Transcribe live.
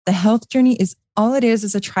the health journey is all it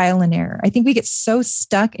is a trial and error. I think we get so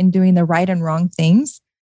stuck in doing the right and wrong things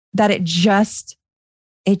that it just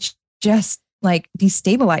like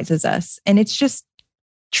destabilizes us. And it's just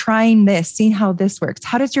trying this, seeing how this works.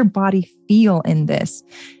 How does your body feel in this?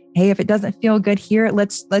 Hey, if it doesn't feel good here,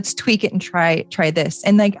 let's tweak it and try this.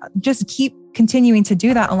 And like, just keep continuing to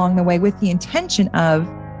do that along the way with the intention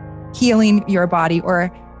of healing your body,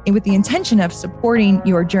 or with the intention of supporting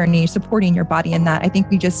your journey, supporting your body in that. I think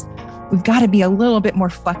we've got to be a little bit more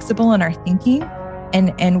flexible in our thinking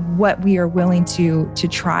and what we are willing to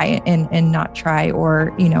try and not try,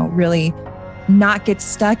 or, really not get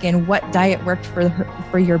stuck in what diet worked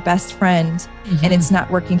for your best friend and it's not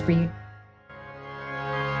working for you.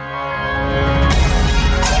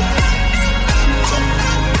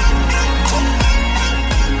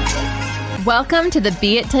 Welcome to the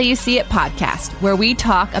Be It Till You See It podcast, where we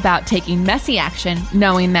talk about taking messy action,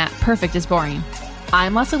 knowing that perfect is boring.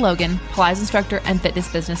 I'm Leslie Logan, Pilates instructor and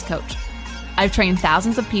fitness business coach. I've trained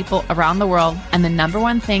thousands of people around the world, and the number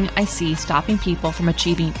one thing I see stopping people from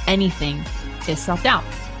achieving anything is self-doubt.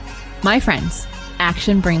 My friends,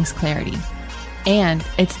 action brings clarity, and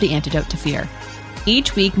it's the antidote to fear.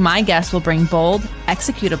 Each week, my guests will bring bold,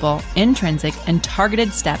 executable, intrinsic, and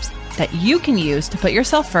targeted steps that you can use to put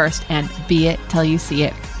yourself first and be it till you see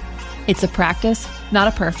it. It's a practice, not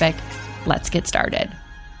a perfect. Let's get started.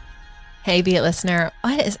 Hey, Be It listener,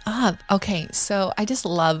 what is up? Okay, so I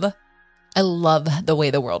love the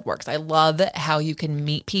way the world works. I love how you can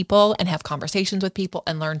meet people and have conversations with people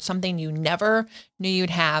and learn something you never knew you'd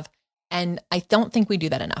have. And I don't think we do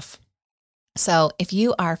that enough. So if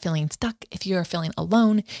you are feeling stuck, if you are feeling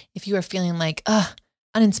alone, if you are feeling like,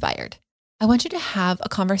 uninspired, I want you to have a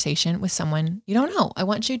conversation with someone you don't know. I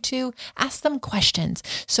want you to ask them questions.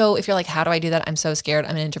 So if you're like, how do I do that? I'm so scared.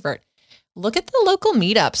 I'm an introvert. Look at the local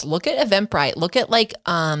meetups. Look at Eventbrite. Look at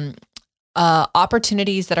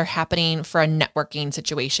opportunities that are happening for a networking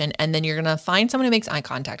situation. And then you're going to find someone who makes eye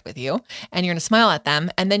contact with you, and you're going to smile at them.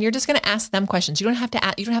 And then you're just going to ask them questions. You don't have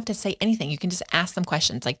to say anything. You can just ask them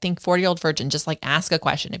questions. Like, think 40-year-old virgin, just like ask a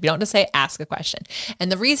question. If you don't have to say, ask a question.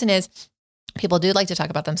 And the reason is, people do like to talk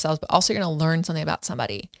about themselves, but also you're going to learn something about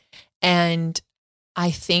somebody. And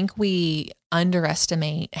I think we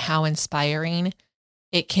underestimate how inspiring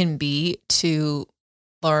it can be to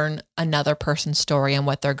learn another person's story and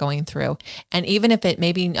what they're going through. And even if it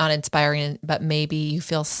may be not inspiring, but maybe you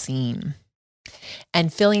feel seen.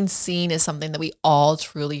 And feeling seen is something that we all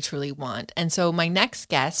truly, truly want. And so my next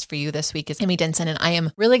guest for you this week is Amy Denson, and I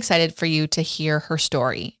am really excited for you to hear her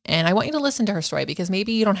story. And I want you to listen to her story, because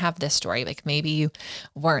maybe you don't have this story. Like, maybe you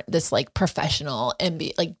weren't this like professional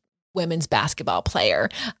NBA, like women's basketball player.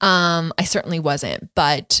 I certainly wasn't.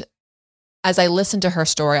 But as I listened to her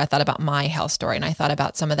story, I thought about my health story, and I thought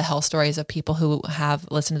about some of the health stories of people who have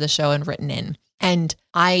listened to the show and written in. And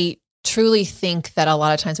I truly think that a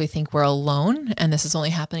lot of times we think we're alone and this is only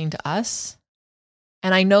happening to us.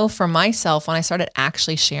 And I know for myself, when I started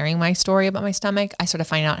actually sharing my story about my stomach, I started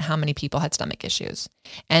finding out how many people had stomach issues.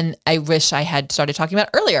 And I wish I had started talking about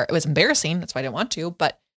it earlier. It was embarrassing. That's why I didn't want to,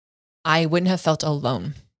 but I wouldn't have felt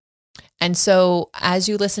alone. And so as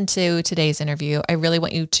you listen to today's interview, I really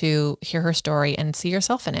want you to hear her story and see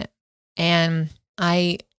yourself in it. And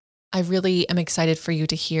I really am excited for you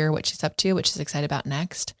to hear what she's up to, what she's excited about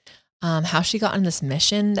next. How she got on this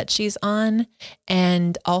mission that she's on.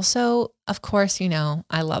 And also, of course,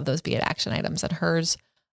 I love those Be It action items, and hers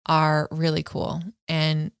are really cool,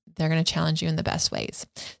 and they're going to challenge you in the best ways.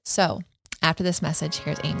 So after this message,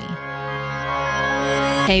 here's Amy.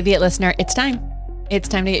 Hey, Be It listener, it's time. It's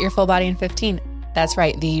time to get your full body in 15. That's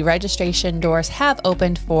right. The registration doors have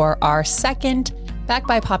opened for our second, backed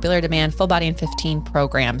by popular demand, Full Body in 15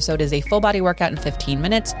 program. So it is a full body workout in 15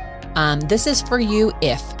 minutes. This is for you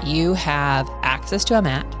if you have access to a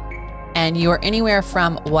mat and you are anywhere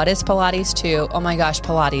from what is Pilates to, oh my gosh,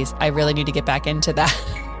 Pilates, I really need to get back into that.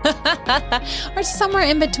 Or somewhere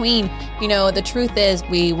in between. The truth is,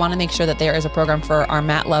 we want to make sure that there is a program for our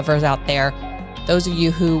mat lovers out there. Those of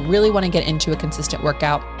you who really want to get into a consistent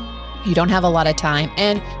workout, you don't have a lot of time,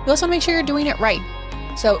 and you also want to make sure you're doing it right.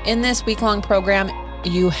 So in this week-long program,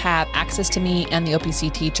 you have access to me and the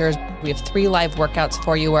OPC teachers. We have 3 live workouts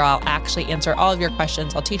for you where I'll actually answer all of your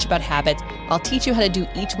questions. I'll teach you about habits. I'll teach you how to do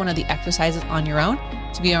each one of the exercises on your own,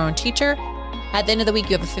 to be your own teacher. At the end of the week,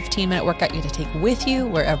 you have a 15-minute workout you have to take with you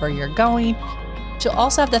wherever you're going. You'll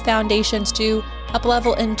also have the foundations to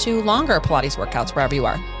up-level into longer Pilates workouts wherever you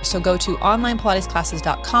are. So go to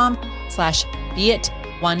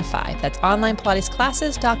onlinepilatesclasses.com/BEIT15. That's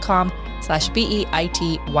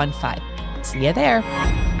onlinepilatesclasses.com/BEIT15. See you there.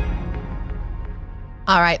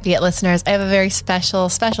 All right, Be It listeners, I have a very special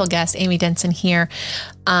guest, Amy Denson here.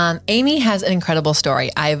 Amy has an incredible story.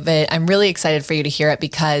 I'm really excited for you to hear it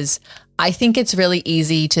because I think it's really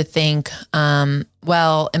easy to think,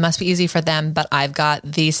 well, it must be easy for them, but I've got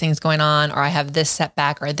these things going on, or I have this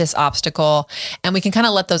setback or this obstacle. And we can kind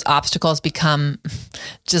of let those obstacles become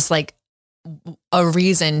just like a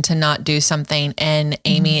reason to not do something. And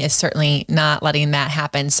Amy is certainly not letting that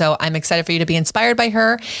happen. So I'm excited for you to be inspired by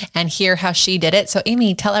her and hear how she did it. So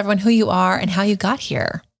Amy, tell everyone who you are and how you got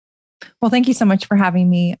here. Well, thank you so much for having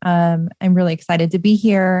me. I'm really excited to be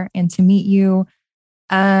here and to meet you.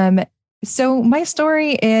 So my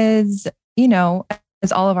story is,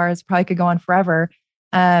 as all of ours probably could go on forever.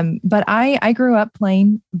 But I grew up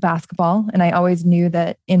playing basketball, and I always knew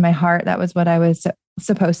that in my heart, that was what I was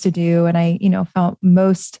supposed to do. And I, felt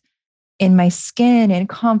most in my skin and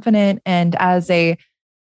confident, and as a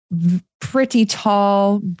pretty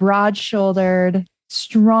tall, broad-shouldered,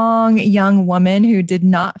 strong young woman who did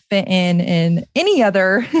not fit in any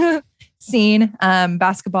other scene,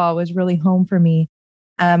 basketball was really home for me.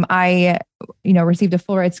 I, received a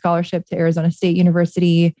full ride scholarship to Arizona State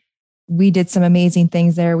University. We did some amazing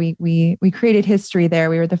things there. We created history there.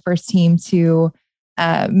 We were the first team to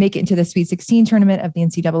make it into the Sweet 16 tournament of the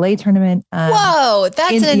NCAA tournament. Whoa,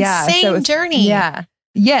 that's an insane journey. Yeah.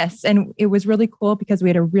 Yes. And it was really cool because we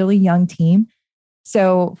had a really young team.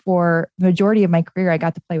 So for the majority of my career, I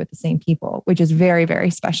got to play with the same people, which is very, very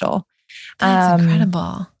special. That's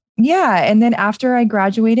incredible. Yeah. And then after I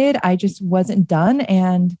graduated, I just wasn't done,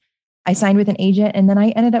 and I signed with an agent, and then I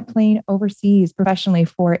ended up playing overseas professionally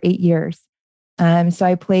for 8 years. So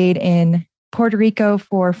I played in Puerto Rico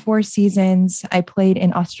for 4 seasons. I played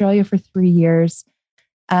in Australia for 3 years.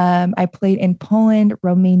 I played in Poland,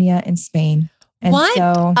 Romania, and Spain. And what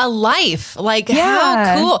a life. Like,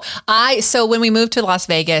 how cool. So when we moved to Las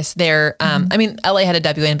Vegas there, LA had a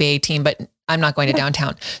WNBA team, but I'm not going to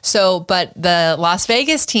downtown. But the Las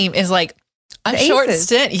Vegas team is like a short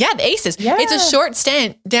stint. Yeah, the Aces. Yeah. It's a short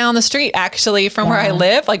stint down the street, actually, from where I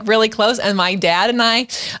live, like really close. And my dad and I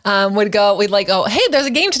we'd go, hey, there's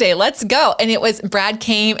a game today. Let's go. And Brad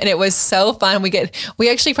came, and it was so fun. We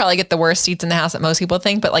actually probably get the worst seats in the house that most people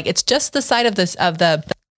think, but like, it's just the side of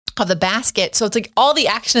the basket. So it's like all the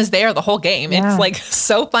action is there the whole game. Yeah. It's like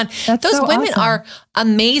so fun. Those women are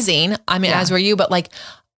amazing. I mean, as were you, but like,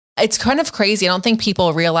 it's kind of crazy. I don't think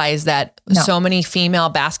people realize that so many female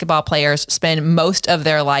basketball players spend most of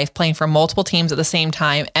their life playing for multiple teams at the same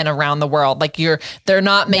time and around the world. Like they're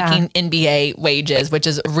not making NBA wages, which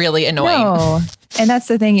is really annoying. No. And that's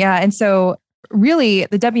the thing. Yeah. And so really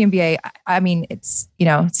the WNBA, I mean, it's,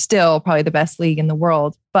 still probably the best league in the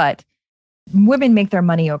world, but women make their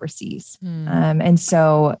money overseas. And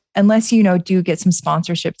so unless, do get some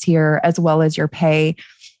sponsorships here as well as your pay,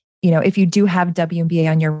 if you do have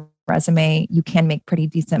WNBA on your resume, you can make pretty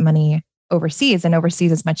decent money overseas, and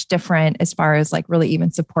overseas is much different as far as like really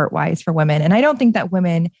even support wise for women. And I don't think that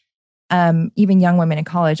women, even young women in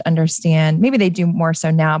college, understand, maybe they do more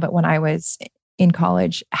so now, but when I was in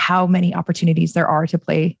college, how many opportunities there are to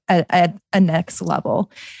play at a next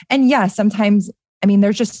level. And sometimes,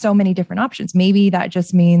 there's just so many different options. Maybe that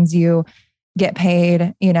just means you get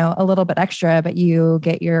paid, a little bit extra, but you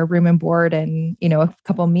get your room and board and, a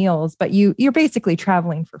couple meals, but you're basically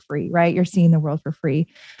traveling for free, right? You're seeing the world for free.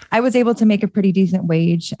 I was able to make a pretty decent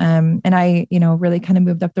wage. And I, really kind of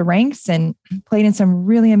moved up the ranks and played in some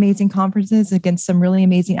really amazing conferences against some really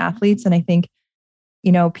amazing athletes. And I think,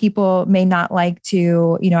 people may not like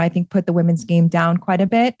to, I think put the women's game down quite a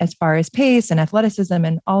bit as far as pace and athleticism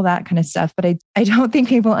and all that kind of stuff. But I don't think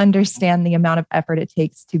people understand the amount of effort it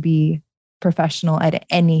takes to be professional at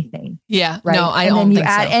anything. Yeah. Right? No, I and don't then think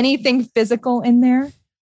you add anything physical in there.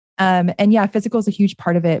 And physical is a huge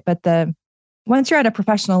part of it. But once you're at a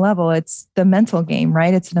professional level, it's the mental game,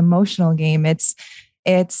 right? It's an emotional game. It's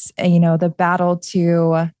the battle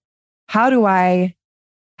to how do I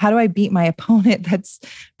beat my opponent that's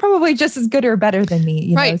probably just as good or better than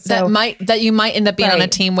me? Right. So, that you might end up being on a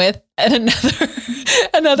team with at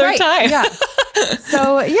another time. Yeah.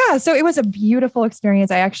 So it was a beautiful experience.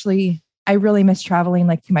 I really miss traveling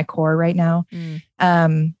like to my core right now.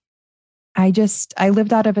 I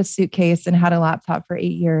lived out of a suitcase and had a laptop for 8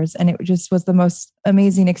 years, and it just was the most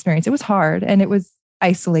amazing experience. It was hard and it was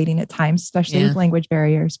isolating at times, especially with language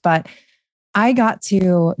barriers, but I got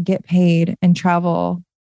to get paid and travel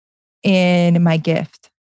in my gift.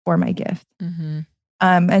 Mm-hmm.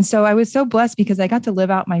 And so I was so blessed because I got to live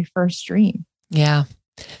out my first dream. Yeah.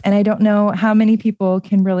 And I don't know how many people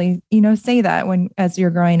can really, say that as you're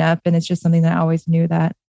growing up. And it's just something that I always knew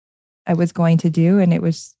that I was going to do. And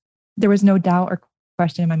there was no doubt or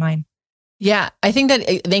question in my mind. Yeah. I think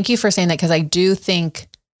that, thank you for saying that. Cause I do think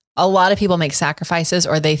a lot of people make sacrifices,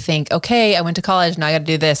 or they think, okay, I went to college, now I got to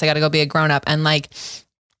do this. I got to go be a grown up. And like,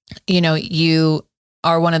 you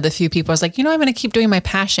are one of the few people who's like, I'm going to keep doing my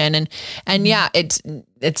passion. And yeah,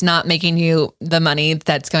 it's not making you the money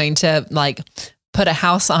that's going to like put a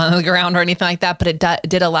house on the ground or anything like that. But it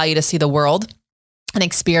did allow you to see the world and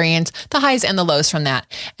experience the highs and the lows from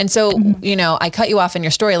that. And so, I cut you off in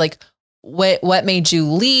your story. Like, what made you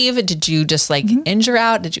leave? Did you just like injure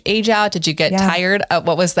out? Did you age out? Did you get tired?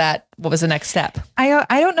 What was that? What was the next step? I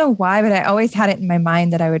don't know why, but I always had it in my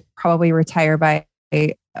mind that I would probably retire by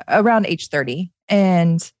around age 30.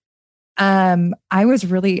 And I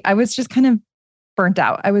was just kind of burnt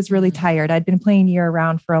out. I was really tired. I'd been playing year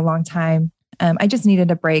round for a long time. I just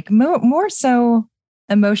needed a break, more so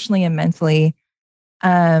emotionally and mentally.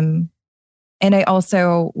 And I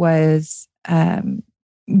also was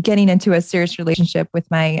getting into a serious relationship with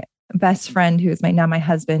my best friend, who is now my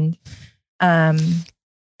husband.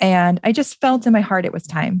 And I just felt in my heart it was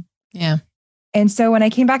time. Yeah. And so when I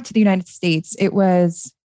came back to the United States, it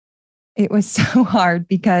was so hard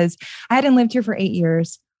because I hadn't lived here for 8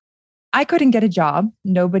 years. I couldn't get a job.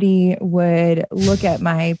 Nobody would look at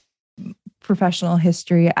my professional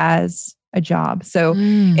history as a job. So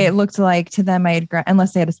it looked like to them,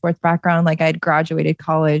 unless they had a sports background, like I'd graduated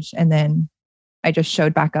college and then I just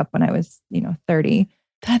showed back up when I was, 30.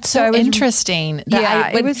 That's so interesting.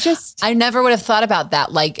 It was just, I never would have thought about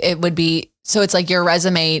that. Like it would be, so it's like your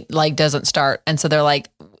resume like doesn't start. And so they're like,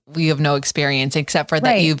 we have no experience except for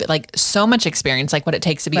that you've like so much experience, like what it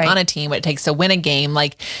takes to be on a team, what it takes to win a game.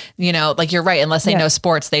 Like, like you're right. Unless they know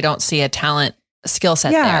sports, they don't see a talent skill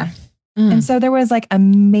set there. And so there was like a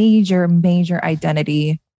major, major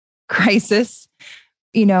identity crisis.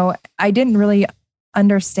 I didn't really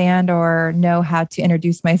understand or know how to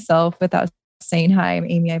introduce myself without saying, hi, I'm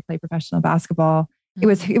Amy. I play professional basketball. It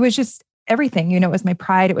was just everything, it was my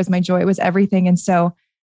pride. It was my joy. It was everything. And so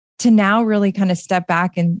to now really kind of step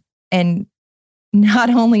back and not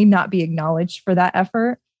only not be acknowledged for that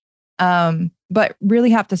effort, but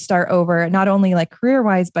really have to start over, not only like career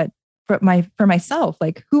wise, but for myself,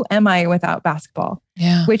 like who am I without basketball?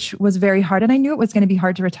 Yeah. Which was very hard. And I knew it was going to be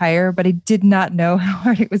hard to retire, but I did not know how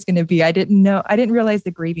hard it was going to be. I didn't realize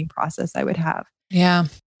the grieving process I would have. Yeah.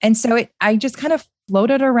 And so I just kind of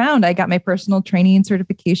floated around. I got my personal training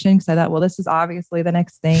certification because I thought, well, this is obviously the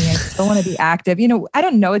next thing. I still want to be active. I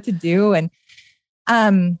don't know what to do. And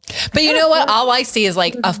but you know what? All I see is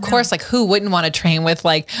like, of course, like who wouldn't want to train with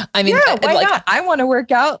why not? I want to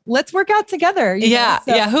work out. Let's work out together. Yeah.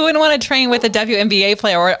 Who wouldn't want to train with a WNBA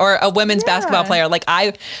player or a women's basketball player?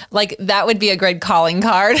 That would be a great calling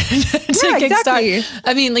card to kickstart.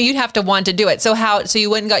 I mean, you'd have to want to do it. So you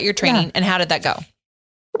went and got your training and how did that go?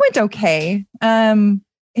 It went okay.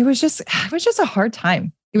 It was just a hard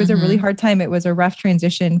time. It was a really hard time. It was a rough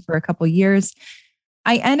transition for a couple of years.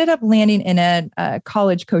 I ended up landing in a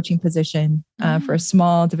college coaching position for a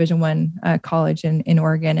small Division I college in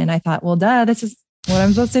Oregon. And I thought, well, this is what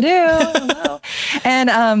I'm supposed to do. And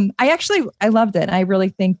I loved it. I really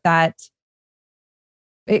think that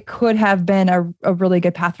it could have been a really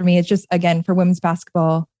good path for me. It's just, again, for women's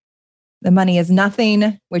basketball, the money is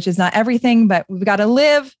nothing, which is not everything, but we've got to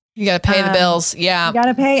live. You got to pay the bills. Yeah. You got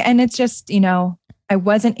to pay. And it's just, I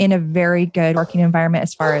wasn't in a very good working environment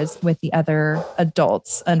as far as with the other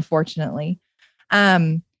adults, unfortunately.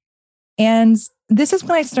 And this is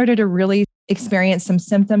when I started to really experience some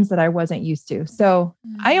symptoms that I wasn't used to. So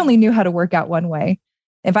I only knew how to work out one way.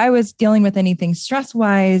 If I was dealing with anything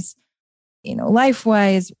stress-wise,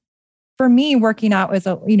 life-wise, for me, working out was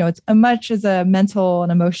it's as much as a mental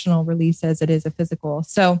and emotional release as it is a physical.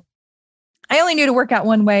 So I only knew to work out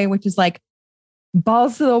one way, which is like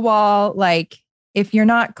balls to the wall, like if you're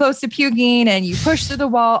not close to puking and you push through the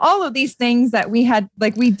wall, all of these things that we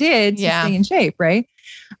did to stay in shape. Right.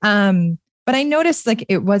 But I noticed like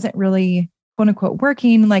it wasn't really quote unquote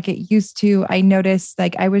working like it used to. I noticed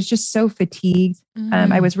like I was just so fatigued.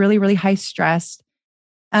 I was really, really high stressed.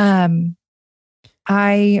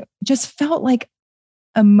 I just felt like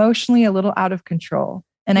emotionally a little out of control.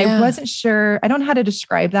 And I wasn't sure. I don't know how to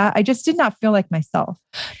describe that. I just did not feel like myself.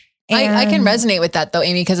 I can resonate with that though,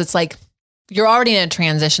 Amy, because it's like, you're already in a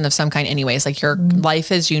transition of some kind anyways, like your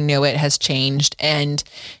life as you knew it has changed and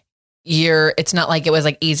it's not like it was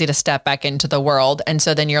like easy to step back into the world. And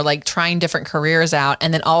so then you're like trying different careers out.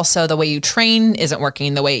 And then also the way you train isn't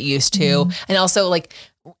working the way it used to. And also like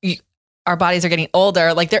our bodies are getting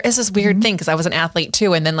older. Like there is this weird thing, because I was an athlete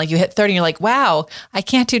too. And then like you hit 30 and you're like, wow, I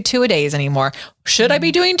can't do 2-a-days anymore. Should I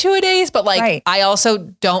be doing 2-a-days? But like, I also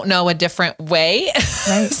don't know a different way.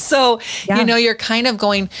 Right. So, you know, you're kind of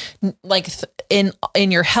going like in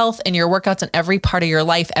your health and your workouts and every part of your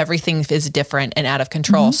life, everything is different and out of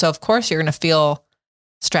control. So of course you're going to feel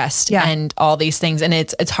stressed and all these things. And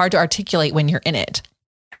it's hard to articulate when you're in it.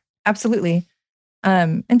 Absolutely.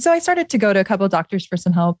 And so I started to go to a couple of doctors for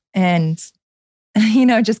some help, and, you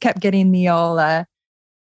know, just kept getting the old,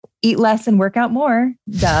 eat less and work out more.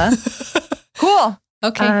 Duh. Cool.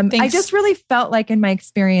 Okay. I just really felt like in my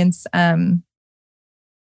experience, you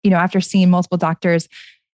know, after seeing multiple doctors,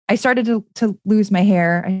 I started to lose my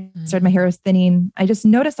hair. My hair was thinning. I just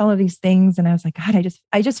noticed all of these things, and I was like, God,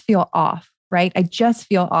 I just feel off. Right. I just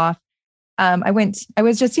feel off. I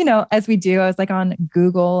was just, you know, as we do, I was like on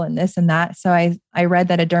Google and this and that. So I read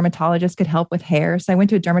that a dermatologist could help with hair. So I went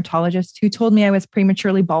to a dermatologist who told me I was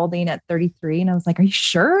prematurely balding at 33. And I was like, are you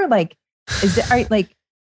sure? Like, like,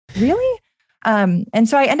 really? And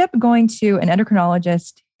so I ended up going to an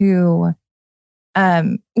endocrinologist who,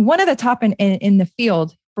 one of the top in the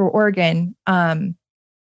field for Oregon.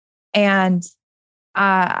 And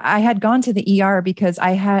I had gone to the ER because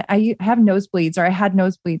I have nosebleeds, or I had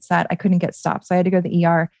nosebleeds that I couldn't get stopped. So I had to go to the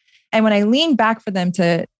ER. And when I leaned back for them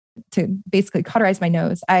to basically cauterize my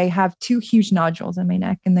nose, I have 2 huge nodules in my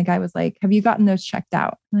neck. And the guy was like, have you gotten those checked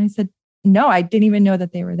out? And I said, no, I didn't even know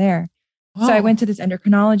that they were there. Whoa. So I went to this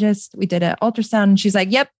endocrinologist. We did an ultrasound, and she's like,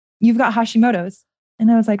 yep, you've got Hashimoto's. And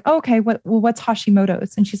I was like, oh, okay, what's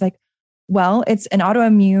Hashimoto's? And she's like, well, it's an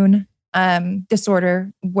autoimmune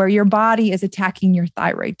disorder where your body is attacking your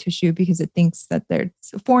thyroid tissue because it thinks that there's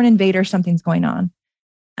a foreign invader, something's going on.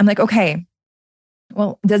 I'm like, okay,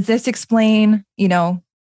 well, does this explain, you know,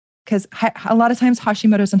 because a lot of times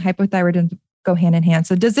Hashimoto's and hypothyroidism go hand in hand.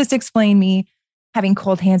 So does this explain me having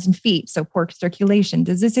cold hands and feet? So poor circulation.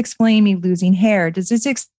 Does this explain me losing hair? Does this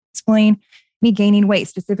explain me gaining weight,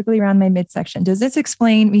 specifically around my midsection? Does this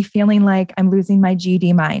explain me feeling like I'm losing my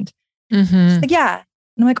GD mind? She's like, yeah.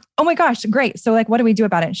 And I'm like, oh my gosh, great. So like, what do we do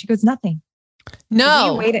about it? And she goes, nothing.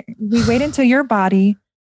 No. We wait until your body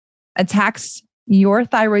attacks your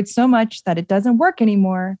thyroid so much that it doesn't work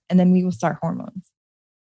anymore. And then we will start hormones.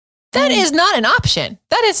 That is not an option.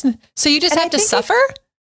 So you just have to suffer?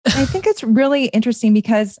 I think it's really interesting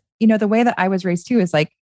because, you know, the way that I was raised too is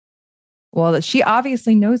like, well, she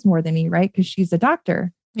obviously knows more than me, right? Because she's a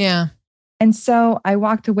doctor. Yeah. And so I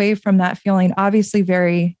walked away from that feeling obviously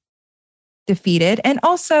very defeated. And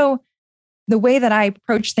also the way that I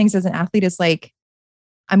approach things as an athlete is like,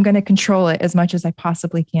 I'm going to control it as much as I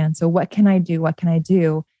possibly can. So what can I do? What can I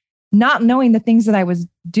do? Not knowing the things that I was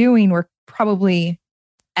doing were probably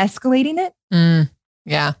escalating it.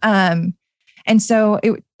 Yeah. And so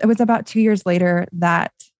it was about 2 years later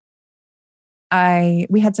that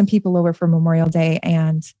we had some people over for Memorial Day,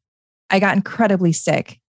 and I got incredibly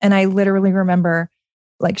sick. And I literally remember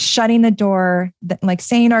like shutting the door, like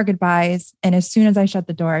saying our goodbyes. And as soon as I shut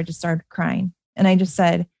the door, I just started crying. And I just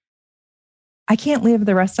said, I can't live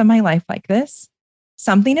the rest of my life like this.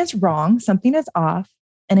 Something is wrong. Something is off,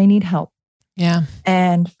 and I need help. Yeah.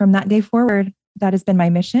 And from that day forward, that has been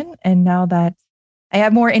my mission. And now that I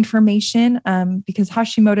have more information, because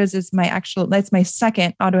Hashimoto's is that's my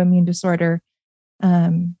second autoimmune disorder.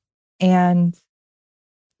 And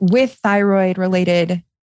with thyroid related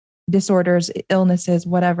disorders, illnesses,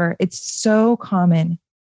 whatever, it's so common.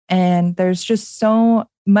 And there's just so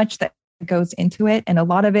much that goes into it. And a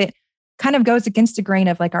lot of it kind of goes against the grain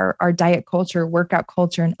of like our diet culture, workout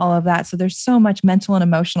culture, and all of that. So there's so much mental and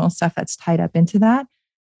emotional stuff that's tied up into that.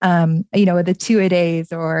 You know, the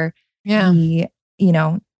 2-a-days or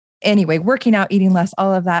anyway, working out, eating less,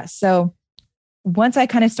 all of that. So once I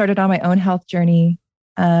kind of started on my own health journey,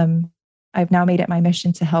 I've now made it my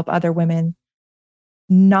mission to help other women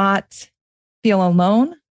not feel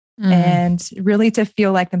alone and really to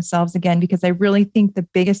feel like themselves again, because I really think the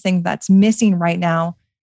biggest thing that's missing right now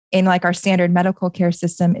in like our standard medical care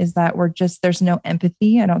system is that there's no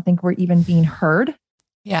empathy. I don't think we're even being heard.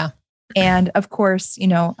 Yeah. And of course, you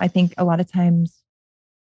know, I think a lot of times,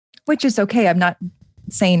 which is okay, I'm not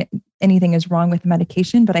saying anything is wrong with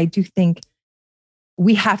medication, but I do think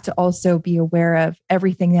we have to also be aware of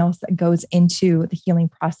everything else that goes into the healing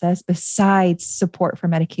process besides support for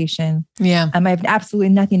medication. Yeah. I have absolutely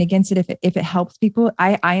nothing against it if it helps people.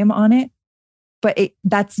 I am on it, but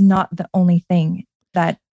that's not the only thing.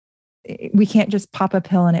 That we can't just pop a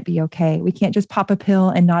pill and it be okay. We can't just pop a pill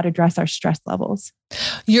and not address our stress levels.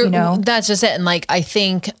 That's just it. And like, I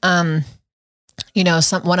think,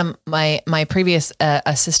 one of my previous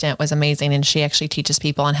assistant was amazing, and she actually teaches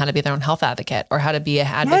people on how to be their own health advocate or how to be an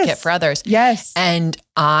advocate for others. Yes. And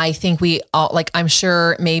I think we all, like, I'm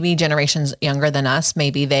sure maybe generations younger than us,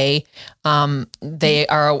 maybe they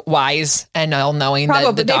are wise and all knowing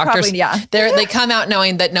that the doctors, they come out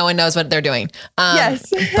knowing that no one knows what they're doing.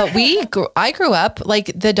 Yes. But I grew up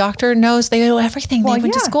like the doctor knows, they know everything. They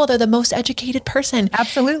went to school. They're the most educated person.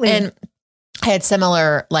 Absolutely. And I had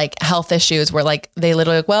similar like health issues where like they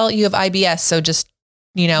literally like, well, you have IBS. So just,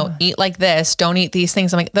 eat like this, don't eat these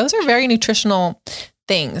things. I'm like, those are very nutritional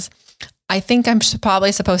things. I think I'm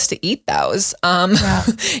probably supposed to eat those, and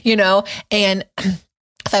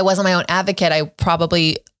if I wasn't my own advocate, I'd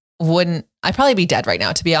probably be dead right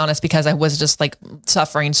now, to be honest, because I was just like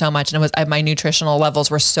suffering so much, and my nutritional levels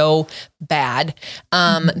were so bad,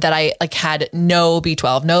 that I like had no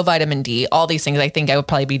B12, no vitamin D, all these things. I think I would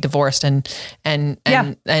probably be divorced and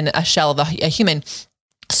a shell of a human.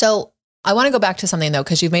 So I want to go back to something though,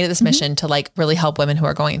 because you've made it this mission to like really help women who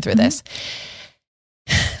are going through this.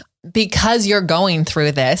 Because you're going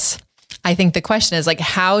through this, I think the question is like,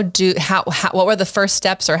 what were the first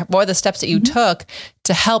steps, or what were the steps that you took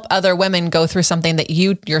to help other women go through something that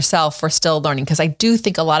you yourself were still learning? Because I do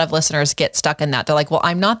think a lot of listeners get stuck in that. They're like, well,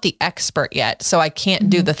 I'm not the expert yet, so I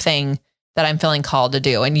can't do the thing that I'm feeling called to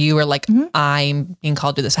do. And you were like, I'm being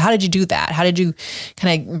called to do this. So how did you do that? How did you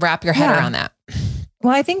kind of wrap your head around that?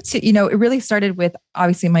 Well, I think it really started with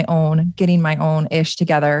obviously getting my own ish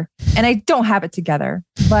together, and I don't have it together,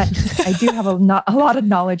 but I do have a lot of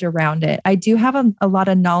knowledge around it. I do have a lot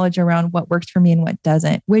of knowledge around what works for me and what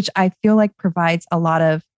doesn't, which I feel like provides a lot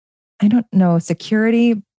of,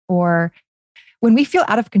 security, or when we feel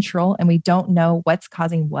out of control and we don't know what's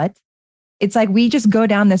causing what, it's like we just go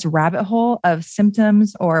down this rabbit hole of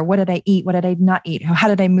symptoms, or what did I eat? What did I not eat? How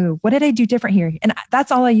did I move? What did I do different here? And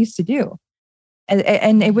that's all I used to do.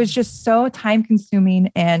 And it was just so time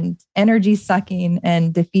consuming and energy sucking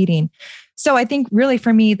and defeating. So I think really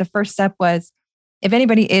for me, the first step was, if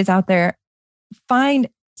anybody is out there, find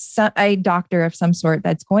a doctor of some sort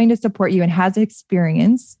that's going to support you and has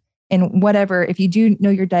experience in whatever, if you do know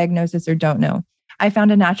your diagnosis or don't know. I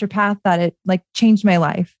found a naturopath that it like changed my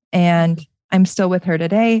life, and I'm still with her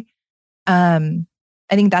today. I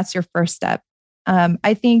think that's your first step.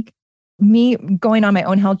 I think me going on my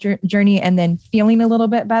own health journey and then feeling a little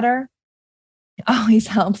bit better always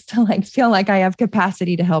helps to like feel like I have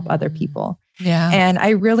capacity to help other people. Yeah. And I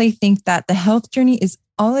really think that the health journey is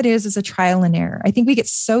all it is a trial and error. I think we get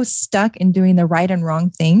so stuck in doing the right and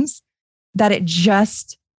wrong things that it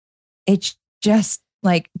just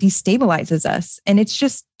like destabilizes us. And it's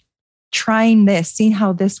just trying this, seeing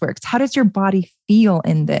how this works. How does your body feel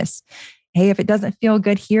in this? Hey, if it doesn't feel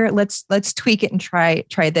good here, let's tweak it and try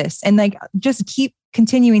this. And like, just keep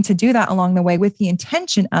continuing to do that along the way with the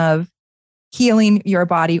intention of healing your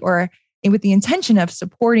body, or with the intention of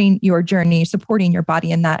supporting your journey, supporting your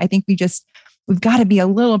body in that. I think we've got to be a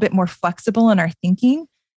little bit more flexible in our thinking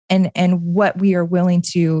and what we are willing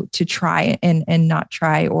to try and not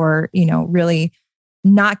try, or, really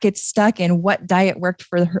not get stuck in what diet worked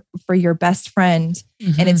for your best friend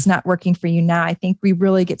and it's not working for you now. I think we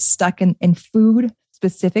really get stuck in food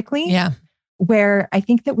specifically, where I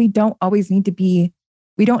think that we don't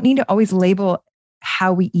need to always label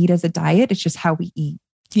how we eat as a diet. It's just how we eat.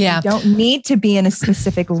 Yeah. We don't need to be in a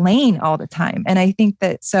specific lane all the time. And I think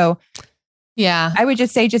that, I would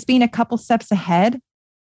just say, just being a couple steps ahead,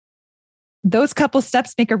 those couple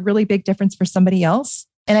steps make a really big difference for somebody else.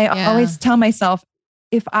 And I always tell myself,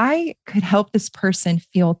 if I could help this person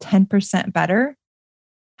feel 10% better,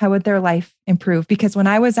 how would their life improve? Because when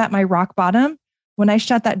I was at my rock bottom, when I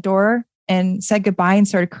shut that door and said goodbye and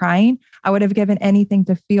started crying, I would have given anything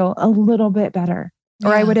to feel a little bit better,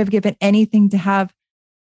 or I would have given anything to have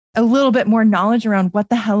a little bit more knowledge around what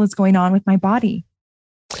the hell is going on with my body.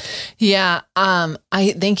 Yeah.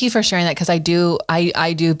 I thank you for sharing that. Cause I do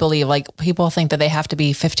believe, like, people think that they have to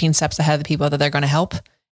be 15 steps ahead of the people that they're going to help.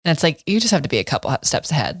 And it's like, you just have to be a couple steps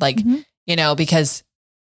ahead. Like, because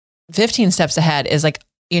 15 steps ahead is like,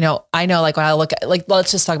 I know, like, when I look at, like, let's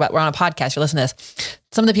just talk about, we're on a podcast, you're listening to this.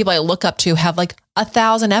 Some of the people I look up to have like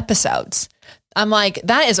 1,000 episodes. I'm like,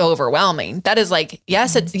 that is overwhelming. That is like,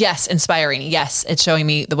 yes, inspiring. Yes, it's showing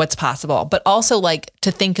me what's possible, but also like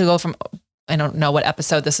to think to go from, I don't know what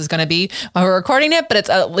episode this is going to be while we're recording it, but it's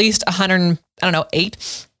at least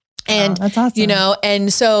 8. And, that's awesome.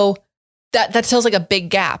 And so that feels like a big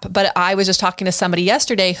gap. But I was just talking to somebody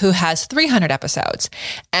yesterday who has 300 episodes,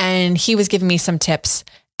 and he was giving me some tips,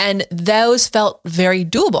 and those felt very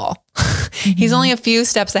doable. He's only a few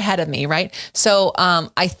steps ahead of me. Right. So,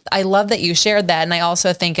 I love that you shared that. And I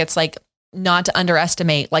also think it's like, not to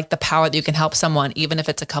underestimate like the power that you can help someone, even if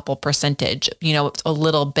it's a couple percentage, it's a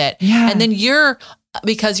little bit. Yeah. And then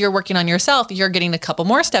because you're working on yourself, you're getting a couple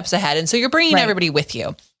more steps ahead. And so you're bringing everybody with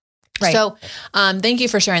you. Right. So, thank you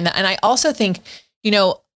for sharing that. And I also think,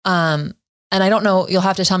 and I don't know, you'll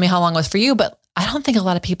have to tell me how long it was for you, but I don't think a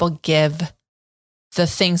lot of people give the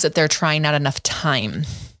things that they're trying not enough time.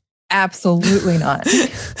 Absolutely not.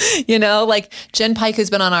 Like Jen Pike, who's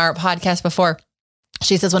been on our podcast before,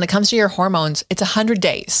 she says, when it comes to your hormones, it's 100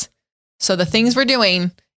 days. So the things we're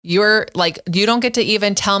doing, you're like, you don't get to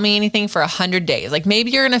even tell me anything for 100 days. Like maybe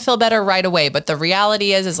you're going to feel better right away. But the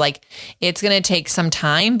reality is like, it's going to take some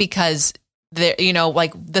time because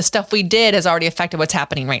like the stuff we did has already affected what's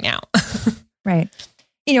happening right now. Right.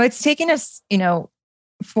 It's taken us,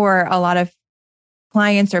 for a lot of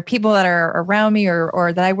clients or people that are around me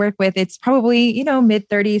or that I work with, it's probably, mid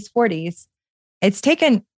 30s, 40s.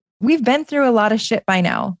 We've been through a lot of shit by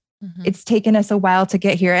now. Mm-hmm. It's taken us a while to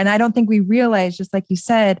get here. And I don't think we realize, just like you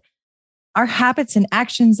said, our habits and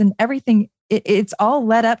actions and everything, it's all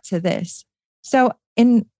led up to this. So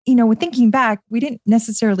with thinking back, we didn't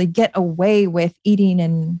necessarily get away with eating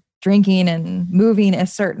and drinking and moving a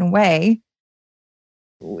certain way.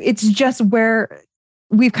 It's just where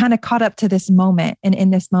we've kind of caught up to this moment and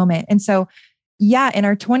in this moment. And so, yeah, in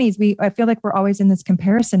our 20s, I feel like we're always in this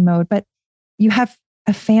comparison mode, but you have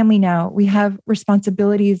a family now, we have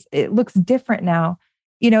responsibilities. It looks different now.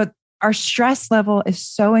 Our stress level is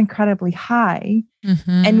so incredibly high,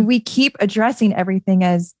 and we keep addressing everything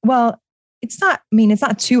as, well, it's not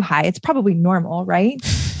too high. It's probably normal, right?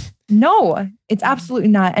 No, it's absolutely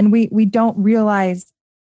not. And we don't realize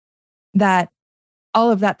that all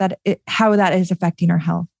of how that is affecting our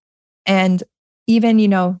health. And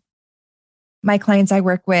even, my clients I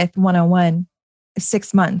work with one-on-one,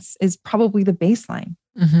 6 months is probably the baseline.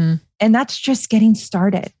 Mm-hmm. And that's just getting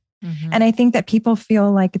started. Mm-hmm. And I think that people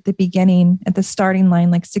feel like at the beginning, at the starting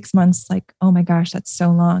line, like 6 months, like, oh my gosh, that's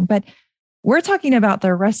so long. But we're talking about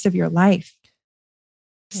the rest of your life.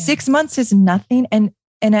 Yeah. 6 months is nothing. And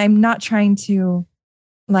I'm not trying to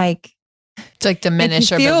it's like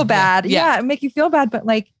diminish make you feel bad. Yeah. Make you feel bad. But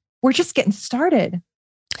like, we're just getting started.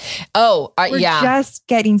 Oh, we're just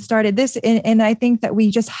getting started. And I think that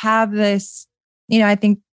we just have this, I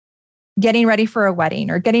think getting ready for a wedding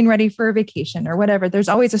or getting ready for a vacation or whatever, there's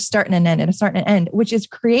always a start and an end, and a start and an end, which is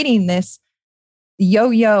creating this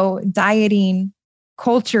yo-yo dieting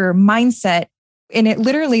culture mindset. And it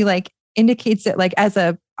literally like indicates that like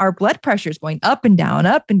our blood pressure is going up and down,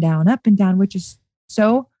 up and down, up and down, which is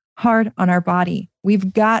so hard on our body.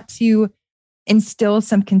 We've got to instill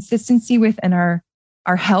some consistency within our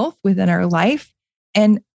health, within our life.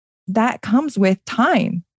 And that comes with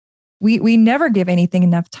time. We never give anything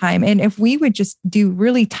enough time. And if we would just do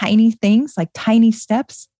really tiny things, like tiny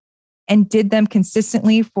steps, and did them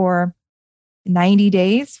consistently for 90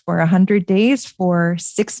 days, for 100 days, for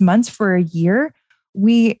 6 months, for a year,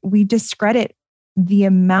 we discredit the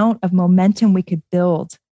amount of momentum we could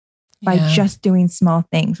build by just doing small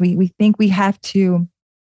things. We think we have to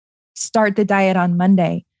start the diet on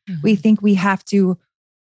Monday. Mm-hmm. We think we have to,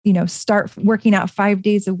 start working out 5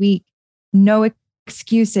 days a week. No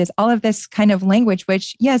excuses, all of this kind of language,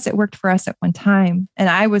 which yes, it worked for us at one time. And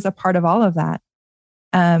I was a part of all of that.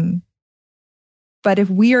 But if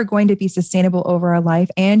we are going to be sustainable over our life,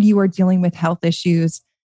 and you are dealing with health issues,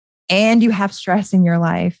 and you have stress in your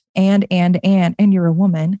life, and you're a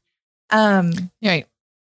woman, right.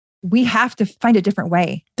 We have to find a different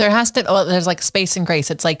way. There's like space and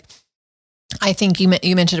grace. It's like, I think you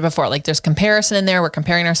mentioned it before, like there's comparison in there. We're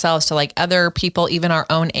comparing ourselves to like other people, even our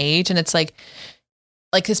own age. And it's like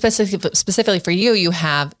specifically for you, you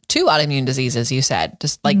have 2 autoimmune diseases, you said,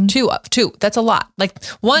 just like two, that's a lot. Like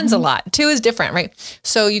one's a lot, 2 is different, right?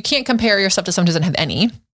 So you can't compare yourself to someone who doesn't have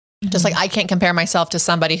any, just like I can't compare myself to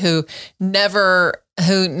somebody who never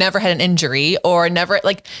had an injury or never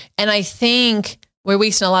and I think we're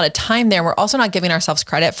wasting a lot of time there. We're also not giving ourselves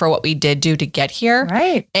credit for what we did do to get here.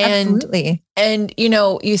 Right. Absolutely. And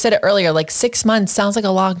you said it earlier, like 6 months sounds like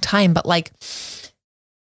a long time, but like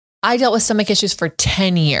I dealt with stomach issues for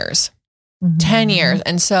 10 years, 10 years.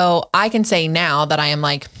 And so I can say now that I am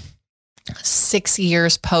like 6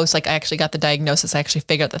 years post, like I actually got the diagnosis. I actually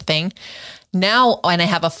figured out the thing. Now, when I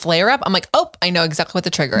have a flare up, I'm like, oh, I know exactly what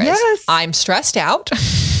the trigger is. Yes. I'm stressed out.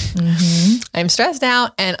 I'm stressed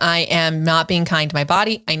out and I am not being kind to my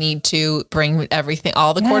body. I need to bring everything,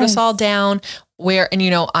 all the cortisol down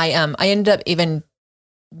I ended up even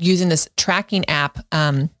using this tracking app,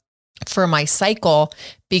 for my cycle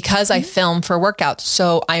because I film for workouts.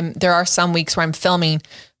 So there are some weeks where I'm filming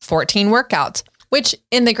 14 workouts. which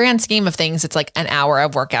in the grand scheme of things, it's like an hour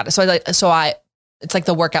of workout. It's like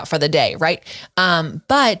the workout for the day. Right.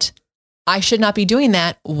 But I should not be doing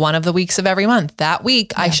that one of the weeks of every month. That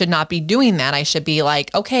week, I should not be doing that. I should be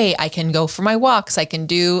like, okay, I can go for my walks. I can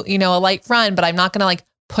do, a light run, but I'm not going to like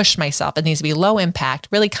push myself. It needs to be low impact,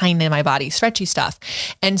 really kind in my body, stretchy stuff.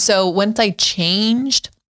 And so once I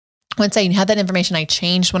had that information, I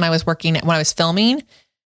changed when I was filming,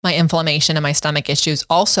 my inflammation and my stomach issues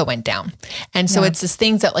also went down. And so it's this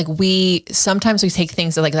things that like sometimes we take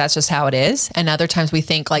things that like, that's just how it is. And other times we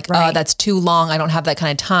think like, oh, that's too long. I don't have that kind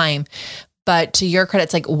of time. But to your credit,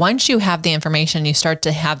 it's like once you have the information, you start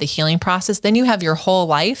to have the healing process, then you have your whole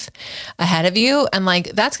life ahead of you. And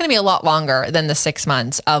like, that's going to be a lot longer than the 6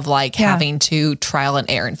 months of like having to trial and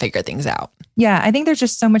error and figure things out. Yeah. I think there's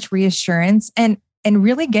just so much reassurance and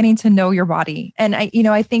really getting to know your body. And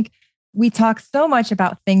I think we talk so much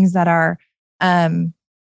about things that are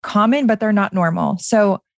common, but they're not normal.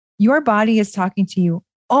 So your body is talking to you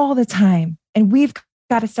all the time, and we've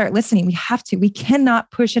got to start listening. We have to. We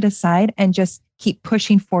cannot push it aside and just keep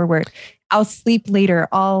pushing forward. I'll sleep later.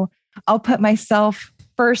 I'll put myself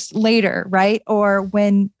first later, right? Or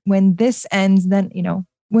when this ends, then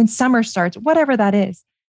when summer starts, whatever that is.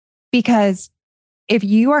 Because if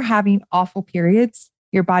you are having awful periods,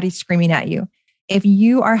 your body's screaming at you. If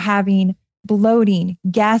you are having bloating,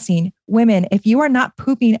 gassing, women, if you are not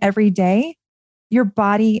pooping every day, your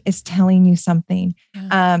body is telling you something.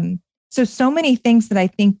 Yeah. So many things that I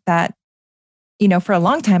think that, for a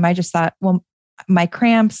long time, I just thought, well, my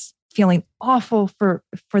cramps, feeling awful for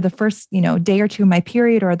the first, day or two of my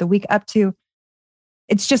period or the week up to,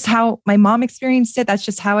 it's just how my mom experienced it. That's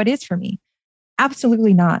just how it is for me.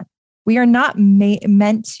 Absolutely not. We are not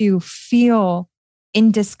meant to feel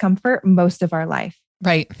in discomfort most of our life.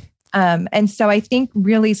 Right. And so I think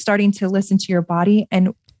really starting to listen to your body,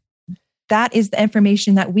 and that is the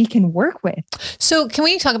information that we can work with. So can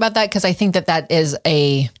we talk about that? Because I think that is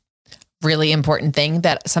a really important thing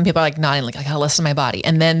that some people are like nodding, like I gotta listen to my body.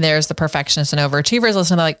 And then there's the perfectionists and overachievers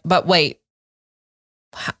listening to like, but wait,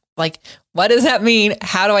 like, what does that mean?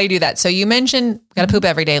 How do I do that? So you mentioned gotta poop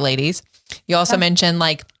every day, ladies. You also mentioned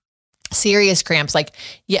like serious cramps, like,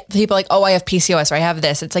 people like, oh, I have PCOS or I have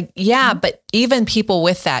this. It's like, but even people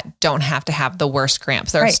with that don't have to have the worst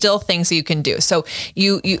cramps. There are still things that you can do. So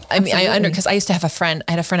because I used to have I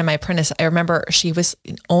had a friend in my apprentice. I remember she was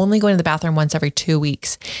only going to the bathroom once every 2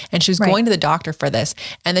 weeks, and she was going to the doctor for this.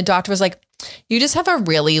 And the doctor was like, you just have a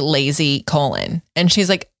really lazy colon. And she's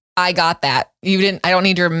like, I got that. I don't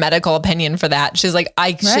need your medical opinion for that. She's like,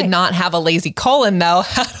 I should not have a lazy colon though.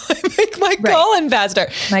 How do I make my colon faster?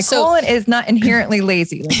 My colon is not inherently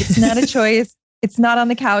lazy. Like, it's not a choice. It's not on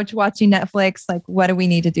the couch watching Netflix. Like, what do we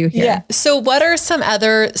need to do here? Yeah. So what are some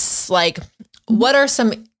other,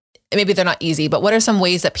 maybe they're not easy, but what are some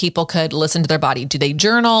ways that people could listen to their body? Do they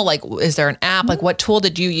journal? Like, is there an app? Like, what tool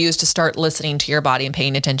did you use to start listening to your body and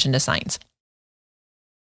paying attention to signs?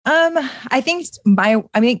 I think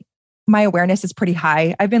my awareness is pretty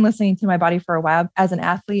high. I've been listening to my body for a while. As an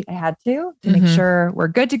athlete, I had to make sure we're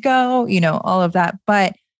good to go, all of that.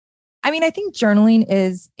 But I think journaling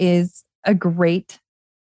is a great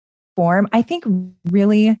form. I think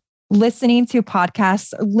really listening to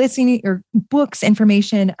podcasts, listening or books,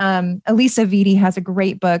 information. Alisa Vitti has a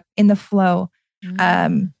great book, In the Flow,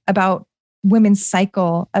 about women's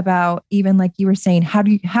cycle, about even like you were saying,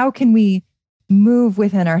 how can we move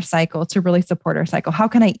within our cycle to really support our cycle? How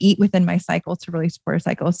can I eat within my cycle to really support our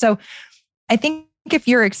cycle? So I think if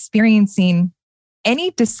you're experiencing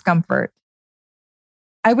any discomfort,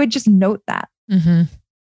 I would just note that.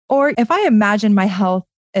 Or if I imagine my health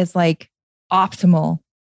as like optimal,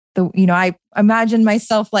 I imagine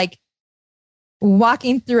myself like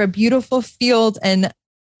walking through a beautiful field and,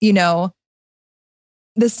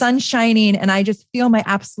 the sun shining and I just feel my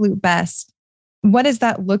absolute best. What does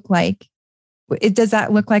that look like? Does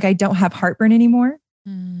that look like I don't have heartburn anymore?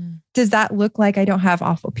 Does that look like I don't have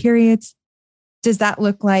awful periods? Does that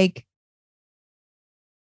look like,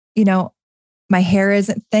 my hair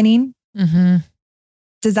isn't thinning?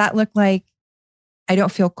 Does that look like I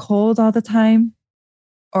don't feel cold all the time?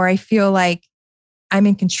 Or I feel like I'm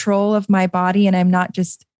in control of my body and I'm not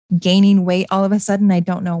just gaining weight all of a sudden? I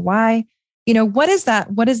don't know why. What is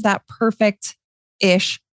that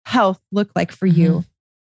perfect-ish health look like for you?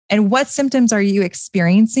 And what symptoms are you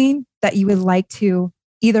experiencing that you would like to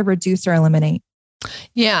either reduce or eliminate?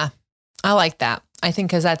 Yeah, I like that. I think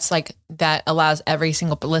because that's like, that allows every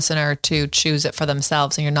single listener to choose it for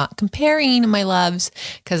themselves. And you're not comparing, my loves,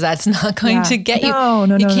 because that's not going to get you.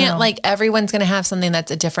 You can't like, everyone's going to have something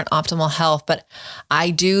that's a different optimal health. But I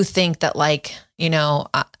do think that like,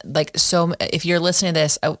 like, so if you're listening to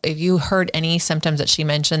this, if you heard any symptoms that she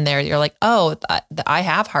mentioned there, you're like, oh, I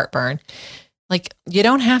have heartburn. Like, you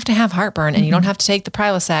don't have to have heartburn and you don't have to take the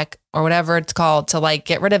Prilosec or whatever it's called to like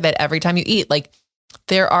get rid of it every time you eat. Like,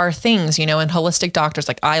 there are things, and holistic doctors,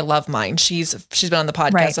 like I love mine. She's been on the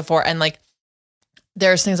podcast before, and like,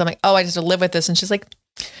 there's things I'm like, oh, I just have to live with this. And she's like,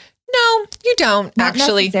 no, you don't. Not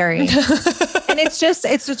actually necessary. And it's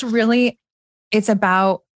just really, it's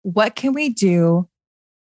about what can we do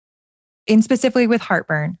in specifically with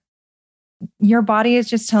heartburn. Your body is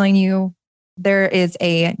just telling you there is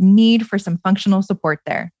a need for some functional support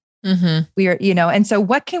there. We are, and so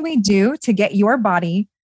what can we do to get your body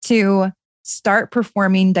to start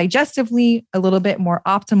performing digestively a little bit more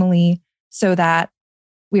optimally so that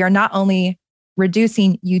we are not only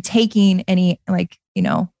reducing you taking any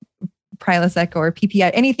Prilosec or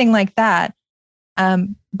PPI, anything like that.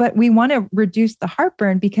 But we want to reduce the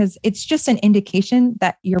heartburn because it's just an indication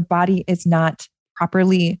that your body is not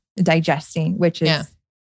properly digesting, which is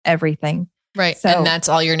everything. Right. So, and that's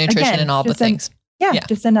all your nutrition again, and all the things. It's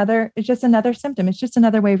just another symptom. It's just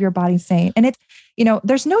another way of your body saying, and it's,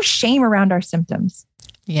 there's no shame around our symptoms.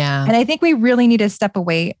 Yeah. And I think we really need to step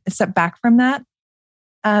back from that.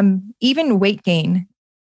 Even weight gain,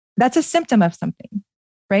 that's a symptom of something,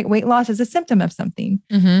 right? Weight loss is a symptom of something.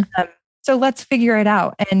 So let's figure it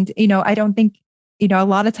out. And, I don't think, a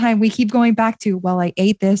lot of time we keep going back to, well, I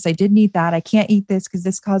ate this, I didn't eat that. I can't eat this because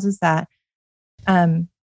this causes that.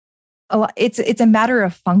 It's a matter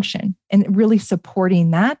of function and really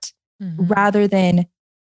supporting that rather than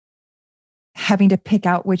having to pick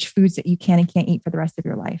out which foods that you can and can't eat for the rest of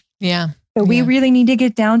your life. Yeah. So we really need to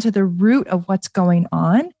get down to the root of what's going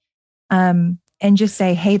on, and just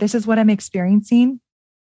say, hey, this is what I'm experiencing.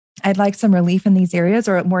 I'd like some relief in these areas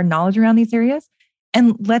or more knowledge around these areas.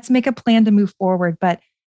 And let's make a plan to move forward. But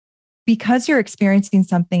because you're experiencing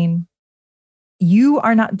something, you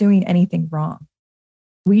are not doing anything wrong.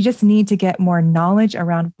 We just need to get more knowledge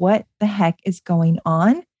around what the heck is going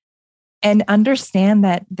on and understand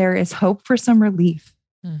that there is hope for some relief.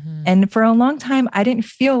 And for a long time, I didn't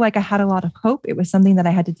feel like I had a lot of hope. It was something that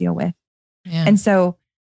I had to deal with. Yeah. And so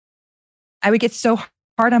I would get so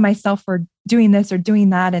hard on myself for doing this or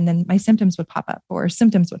doing that. And then my symptoms would pop up.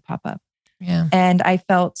 Yeah. And I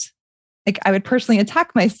felt like I would personally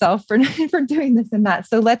attack myself for doing this and that.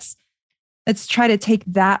 So let's try to take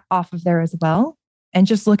that off of there as well and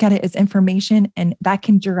just look at it as information, and that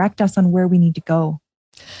can direct us on where we need to go.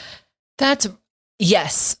 That's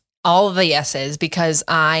yes. All of the yeses, because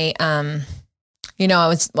I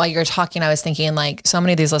was, while you're talking, I was thinking like so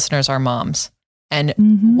many of these listeners are moms, and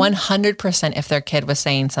 100% if their kid was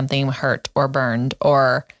saying something hurt or burned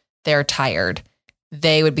or they're tired,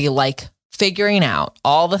 they would be like figuring out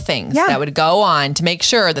all the things that would go on to make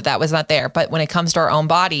sure that was not there. But when it comes to our own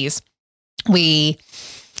bodies, we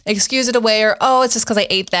excuse it away, or, oh, it's just because I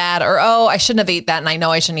ate that, or, oh, I shouldn't have ate that. And I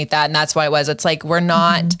know I shouldn't eat that. And that's why it was. It's like, we're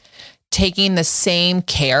not taking the same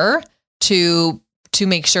care to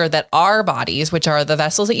make sure that our bodies, which are the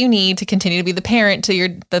vessels that you need to continue to be the parent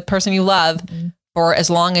to the person you love for as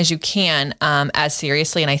long as you can, as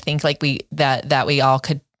seriously. And I think like we all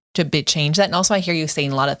could change that. And also I hear you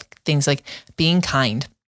saying a lot of things like being kind,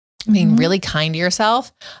 being really kind to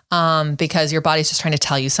yourself, because your body's just trying to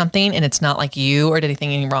tell you something, and it's not like you or did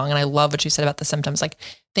anything wrong. And I love what you said about the symptoms. Like,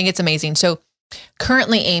 I think it's amazing. So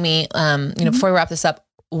currently, Amy, before we wrap this up,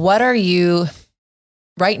 what are you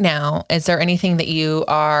right now? Is there anything that you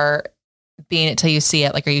are being it till you see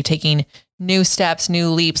it? Like, are you taking new steps, new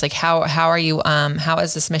leaps? Like how are you, how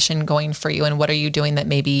is this mission going for you? And what are you doing that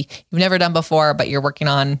maybe you've never done before, but you're working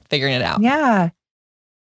on figuring it out? Yeah.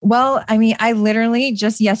 Well, I mean, I literally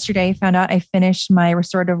just yesterday found out I finished my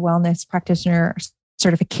restorative wellness practitioner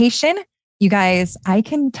certification. You guys, I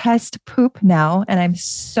can test poop now, and I'm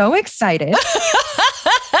so excited.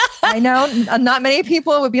 I know not many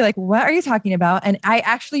people would be like, what are you talking about? And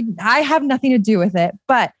I have nothing to do with it,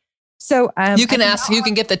 but so you can you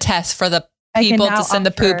can get the test for the people to send the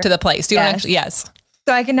poop to the place. Do you actually? Yes.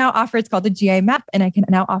 So I can now offer, it's called the GI map, and I can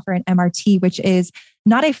now offer an MRT, which is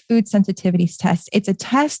not a food sensitivities test. It's a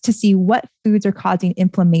test to see what foods are causing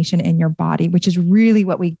inflammation in your body, which is really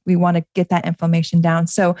what we want to get that inflammation down.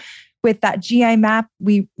 So with that GI map,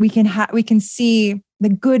 we can see the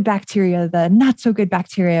good bacteria, the not so good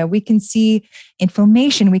bacteria. We can see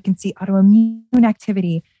inflammation. We can see autoimmune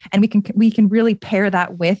activity, and we can really pair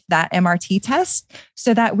that with that MRT test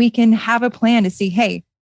so that we can have a plan to see, hey,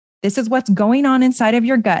 this is what's going on inside of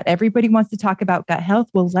your gut. Everybody wants to talk about gut health.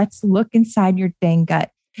 Well, let's look inside your dang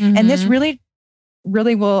gut. And this really,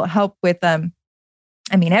 really will help with,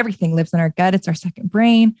 everything lives in our gut. It's our second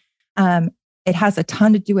brain. It has a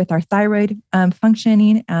ton to do with our thyroid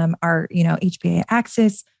functioning, our, HPA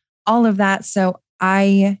axis, all of that. So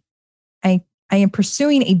I am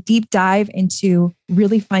pursuing a deep dive into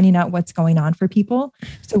really finding out what's going on for people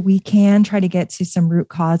so we can try to get to some root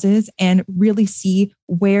causes and really see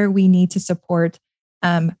where we need to support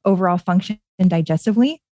overall function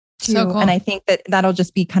digestively. So cool. And I think that that'll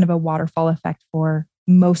just be kind of a waterfall effect for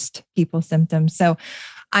most people's symptoms. So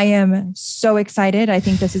I am so excited. I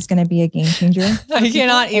think this is going to be a game changer. I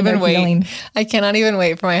cannot even wait. I cannot even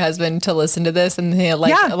wait for my husband to listen to this. And he'll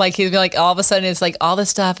he'll be like, all of a sudden it's like all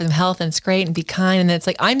this stuff and health and it's great and be kind. And it's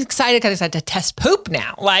like, I'm excited because I had to test poop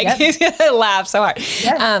now. Like he's going to laugh so hard.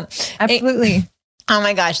 Yes, absolutely. Oh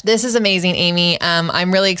my gosh, this is amazing, Amy.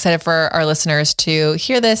 I'm really excited for our listeners to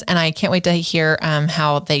hear this, and I can't wait to hear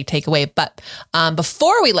how they take away. But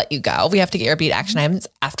before we let you go, we have to get your Be It action items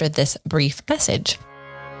after this brief message.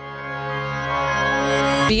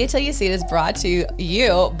 Be It Till You See It is brought to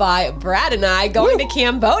you by Brad and I going to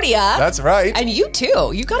Cambodia. That's right. And you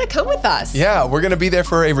too. You got to come with us. Yeah, we're going to be there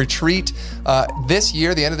for a retreat this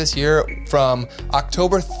year, the end of this year, from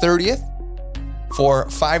October 30th. For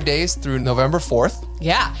 5 days through November 4th.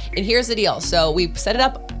 Yeah. And here's the deal. So we set it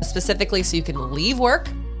up specifically so you can leave work,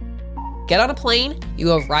 get on a plane,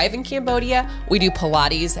 you arrive in Cambodia. We do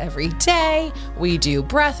Pilates every day. We do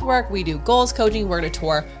breath work. We do goals coaching. We're going to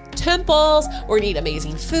tour temples. We're going to eat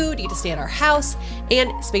amazing food. You get to stay at our house.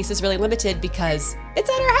 And space is really limited because it's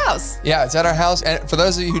at our house. Yeah, it's at our house. And for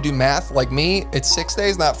those of you who do math like me, it's 6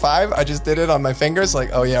 days, not 5. I just did it on my fingers. Like,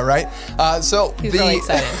 oh yeah, right. He's really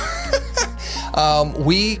excited.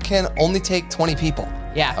 We can only take 20 people.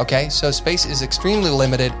 Yeah. Okay. So space is extremely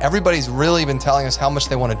limited. Everybody's really been telling us how much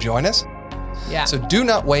they want to join us. Yeah. So do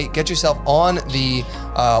not wait. Get yourself on the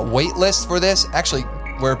wait list for this. Actually,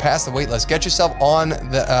 we're past the wait list. Get yourself on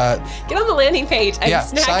the... Get on the landing page and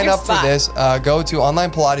snag sign your up spot. for this. Go to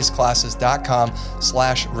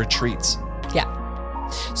onlinepilatesclasses.com/retreats. Yeah.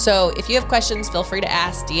 So if you have questions, feel free to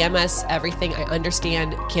ask, DM us everything. I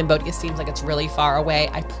understand Cambodia seems like it's really far away.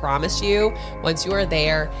 I promise you, once you are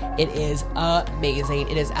there, it is amazing.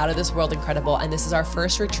 It is out of this world incredible. And this is our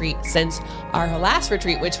first retreat since our last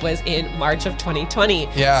retreat, which was in March of 2020.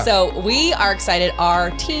 Yeah. So we are excited.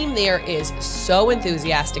 Our team there is so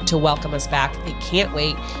enthusiastic to welcome us back. They can't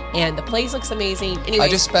wait. And the place looks amazing. Anyways, I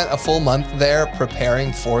just spent a full month there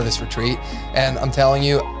preparing for this retreat. And I'm telling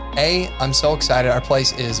you, I'm so excited. Our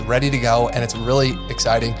place is ready to go and it's really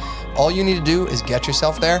exciting. All you need to do is get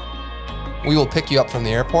yourself there. We will pick you up from the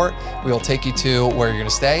airport. We will take you to where you're going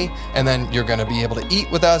to stay, and then you're going to be able to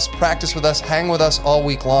eat with us, practice with us, hang with us all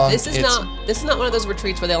week long. This is not one of those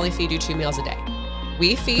retreats where they only feed you 2 meals a day.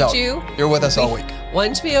 We feed you. You're with us all week.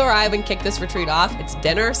 Once we arrive and kick this retreat off, it's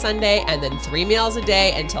dinner Sunday and then 3 meals a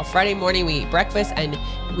day until Friday morning. We eat breakfast and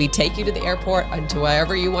we take you to the airport and to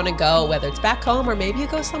wherever you want to go, whether it's back home or maybe you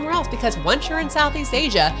go somewhere else, because once you're in Southeast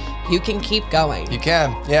Asia, you can keep going. You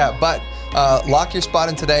can, yeah. But lock your spot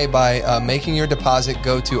in today by making your deposit.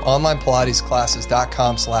 Go to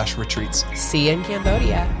onlinepilatesclasses.com/retreats. See you in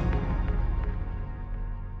Cambodia.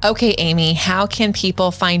 Okay, Amy, how can people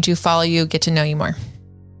find you, follow you, get to know you more?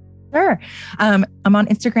 Sure. I'm on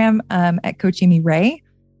Instagram at Coach Amy Ray,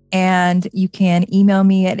 and you can email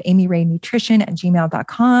me at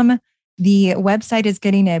amyraynutrition@gmail.com. The website is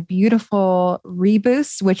getting a beautiful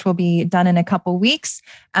reboost, which will be done in a couple weeks.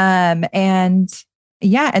 And then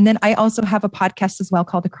I also have a podcast as well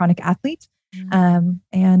called The Chronic Athlete,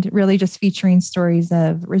 and really just featuring stories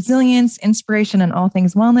of resilience, inspiration, and all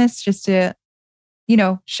things wellness, just to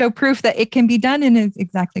show proof that it can be done, and it's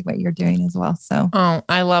exactly what you're doing as well. So,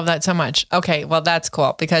 I love that so much. Okay. Well, that's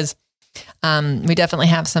cool because, we definitely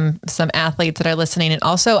have some athletes that are listening. And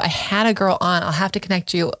also I had a girl on, I'll have to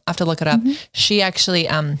connect you. I'll have to look it up. Mm-hmm. She actually,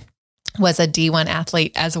 was a D1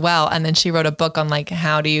 athlete as well. And then she wrote a book on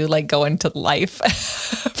how do you go into life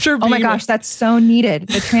after being. Oh my gosh, that's so needed.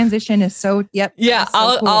 The transition is so, yep. Yeah.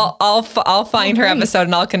 So cool. I'll find her episode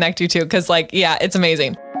and I'll connect you to, cause it's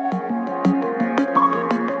amazing.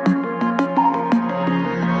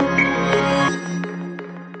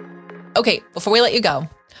 Okay, before we let you go,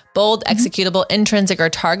 bold, executable, intrinsic, or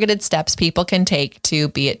targeted steps people can take to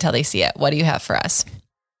be it till they see it. What do you have for us?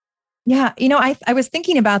 Yeah, I was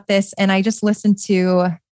thinking about this, and I just listened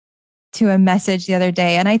to a message the other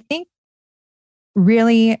day, and I think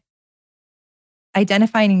really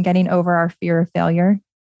identifying and getting over our fear of failure.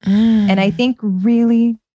 And I think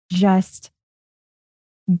really just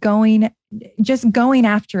going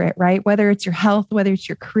after it, right? Whether it's your health, whether it's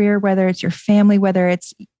your career, whether it's your family, whether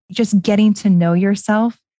it's just getting to know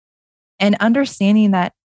yourself and understanding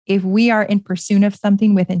that if we are in pursuit of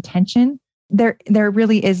something with intention, there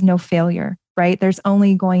really is no failure. right? There's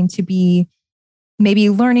only going to be maybe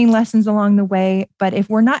learning lessons along the way. But if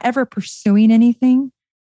we're not ever pursuing anything,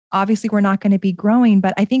 obviously we're not going to be growing.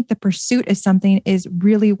 But I think the pursuit is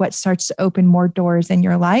really what starts to open more doors in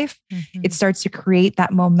your life. Mm-hmm. It starts to create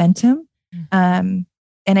that momentum. Mm-hmm.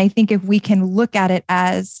 And I think if we can look at it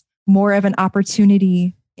as more of an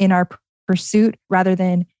opportunity in our pursuit rather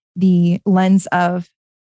than the lens of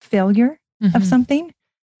failure mm-hmm. of something,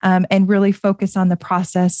 and really focus on the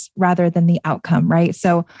process rather than the outcome, right?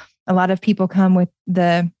 So a lot of people come with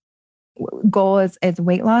the goal as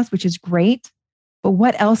weight loss, which is great, but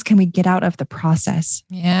what else can we get out of the process?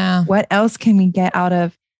 Yeah. What else can we get out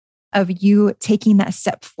of you taking that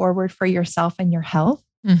step forward for yourself and your health?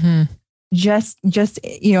 Mm-hmm. Just,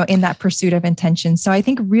 in that pursuit of intention. So I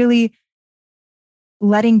think really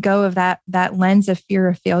letting go of that lens of fear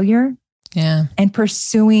of failure, and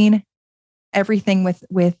pursuing everything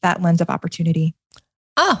with that lens of opportunity.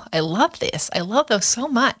 Oh, I love this. I love those so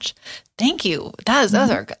much. Thank you. Those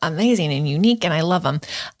are amazing and unique, and I love them.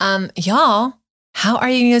 Y'all, how are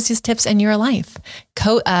you going to use these tips in your life?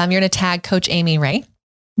 You're going to tag Coach Amy Ray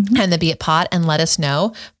and the Be It Pod and let us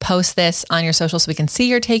know. Post this on your social so we can see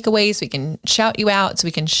your takeaways. We can shout you out, so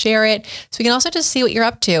we can share it. So we can also just see what you're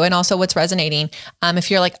up to and also what's resonating. If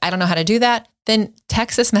you're like, I don't know how to do that, then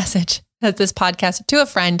text this message, this podcast, to a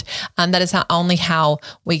friend. That is not only how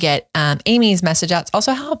we get Amy's message out, it's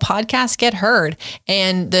also how podcasts get heard.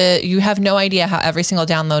 And you have no idea how every single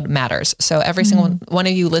download matters. So every single one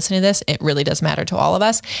of you listening to this, it really does matter to all of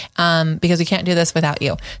us, because we can't do this without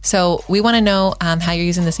you. So we want to know how you're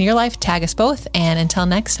using this in your life. Tag us both. And until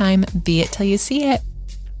next time, be it till you see it.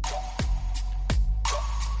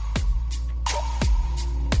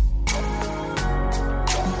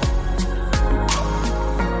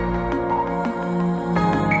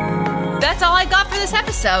 That's all I got for this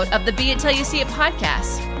episode of the Be It Till You See It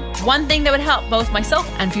podcast. One thing that would help both myself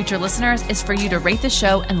and future listeners is for you to rate the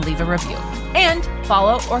show and leave a review. And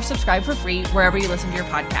follow or subscribe for free wherever you listen to your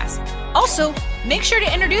podcast. Also, make sure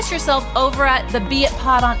to introduce yourself over at the Be It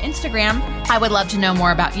Pod on Instagram. I would love to know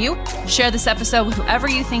more about you. Share this episode with whoever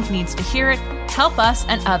you think needs to hear it. Help us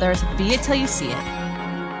and others be it till you see it.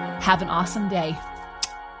 Have an awesome day.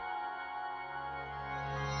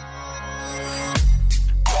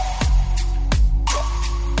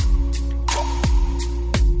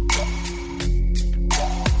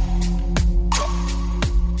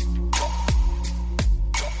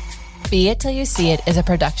 Be It Till You See It is a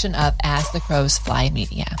production of As the Crows Fly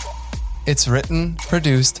Media. It's written,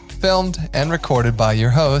 produced, filmed, and recorded by your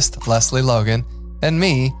host, Leslie Logan, and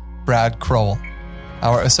me, Brad Crowell.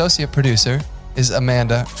 Our associate producer is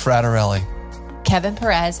Amanda Fraterelli. Kevin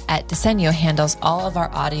Perez at Disenyo handles all of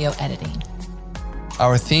our audio editing.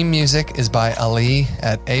 Our theme music is by Ali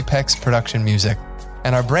at Apex Production Music,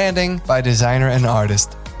 and our branding by designer and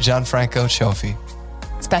artist Gianfranco Cioffi.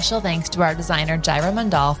 Special thanks to our designer, Jaira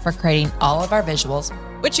Mandal, for creating all of our visuals,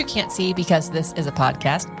 which you can't see because this is a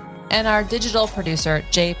podcast, and our digital producer,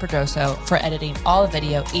 Jay Perdoso, for editing all the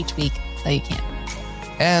video each week so you can.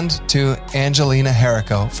 And to Angelina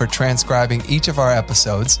Herrico for transcribing each of our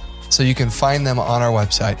episodes so you can find them on our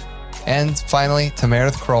website. And finally, to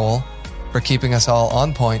Meredith Crowell for keeping us all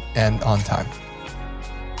on point and on time.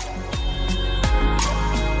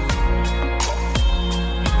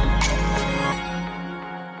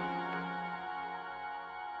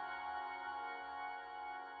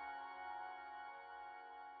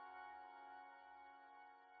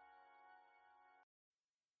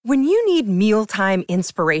 When you need mealtime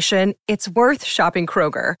inspiration, it's worth shopping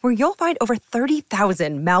Kroger, where you'll find over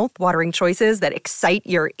 30,000 mouth-watering choices that excite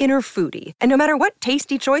your inner foodie. And no matter what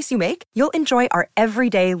tasty choice you make, you'll enjoy our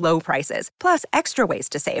everyday low prices, plus extra ways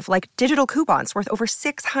to save, like digital coupons worth over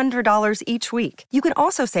 $600 each week. You can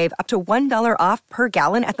also save up to $1 off per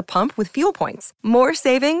gallon at the pump with fuel points. More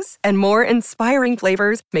savings and more inspiring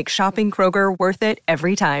flavors make shopping Kroger worth it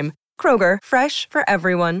every time. Kroger, fresh for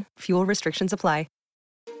everyone. Fuel restrictions apply.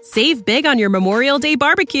 Save big on your Memorial Day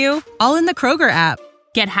barbecue, all in the Kroger app.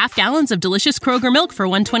 Get half gallons of delicious Kroger milk for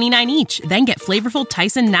 $1.29 each. Then get flavorful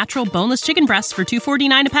Tyson natural boneless chicken breasts for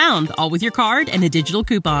 $2.49 a pound, all with your card and a digital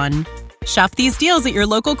coupon. Shop these deals at your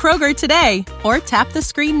local Kroger today, or tap the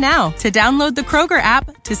screen now to download the Kroger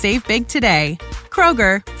app to save big today.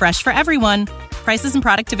 Kroger, fresh for everyone. Prices and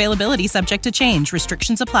product availability subject to change.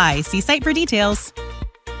 Restrictions apply. See site for details.